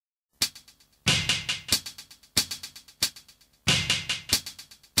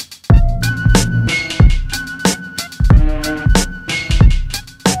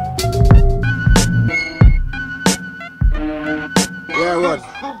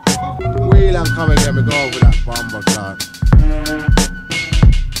Wheel and come again, me go over that bomber clock.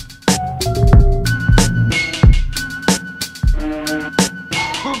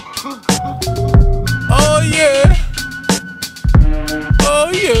 Oh yeah. Oh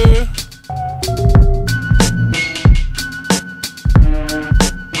yeah.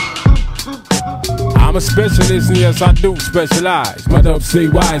 I'm a specialist, and yes, I do specialize. My dubs stay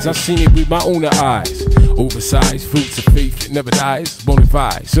wise, I've seen it with my own eyes. Oversized fruits of faith, it never dies.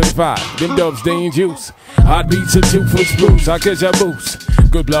 Bonafide, certified, them dubs, they ain't juice. Heartbeats are 2 foot spruce, I catch a boost.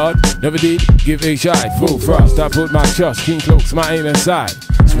 Good blood, never did give a shot. Full frost, I put my trust, king cloaks, my aim inside.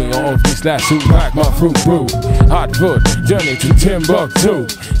 Swing off this last suit, pack my fruit brew. Hot foot, journey to Timbuktu.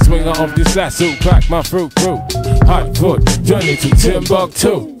 Swing off this last suit, pack my fruit brew. Hot foot, journey to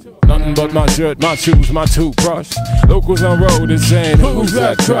Timbuktu. Nothing but my shirt, my shoes, my toothbrush. Locals on road is saying, who's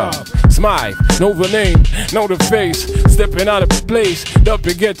that crowd? Smile, know the name, know the face. Stepping out of place, up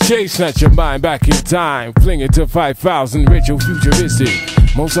and get chased. Snatch your mind back in time. Fling it to 5,000, retro futuristic.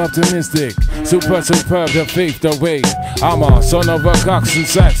 Most optimistic, super superb, the faith, the way. I'm a son of a Coxswain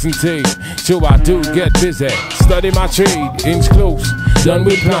Saxon tape. So I do get busy, study my trade, inch close. Done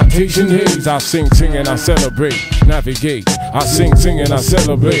with plantation haze. I sing, sing and I celebrate. Navigate, I sing, sing and I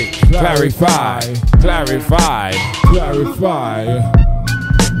celebrate. Clarify, clarify, clarify.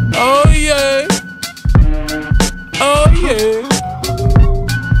 Oh yeah. Oh yeah.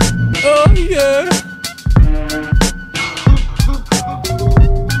 Oh yeah.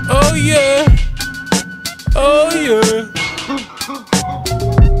 Oh yeah. Oh yeah.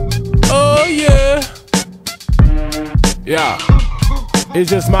 Oh yeah. Yeah. It's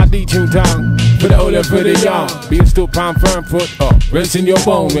just my D-tune tongue. For the old and for the young. Being still palm firm foot up. Rest in your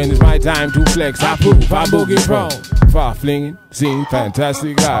bone when it's my time to flex. I prove I boogie prone. Far flinging, scene,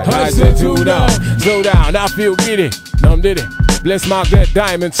 fantastic guy. I said too down, slow down, I feel giddy. Numb did it. Bless my that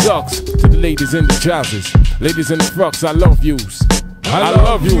diamond sucks. To the ladies in the trousers, ladies in the frocks, I love yous. I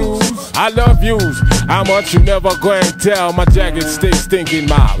love yous, I love yous. How much you never going to tell. My jacket stays stinking,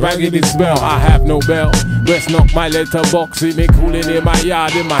 my raggedy smell. I have no bell. Rest knock my letterbox. See me cooling in my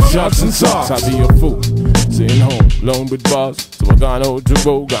yard in my shorts and socks. I be a fool, sitting home, alone with bars. So I gonna hold your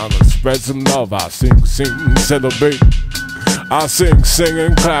bow, gonna spread some love. I sing, sing, and celebrate. I sing, sing,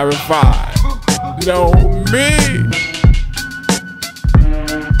 and clarify. Know me.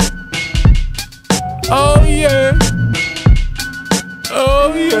 Oh yeah.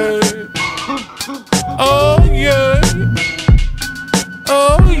 Oh yeah. Oh yeah.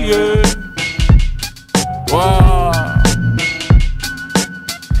 Oh yeah. Wow.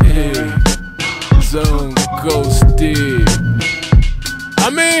 Hey, zone ghosted. I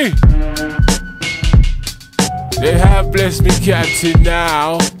mean, they have blessed me, Captain.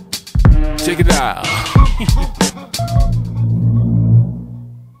 Now, check it out.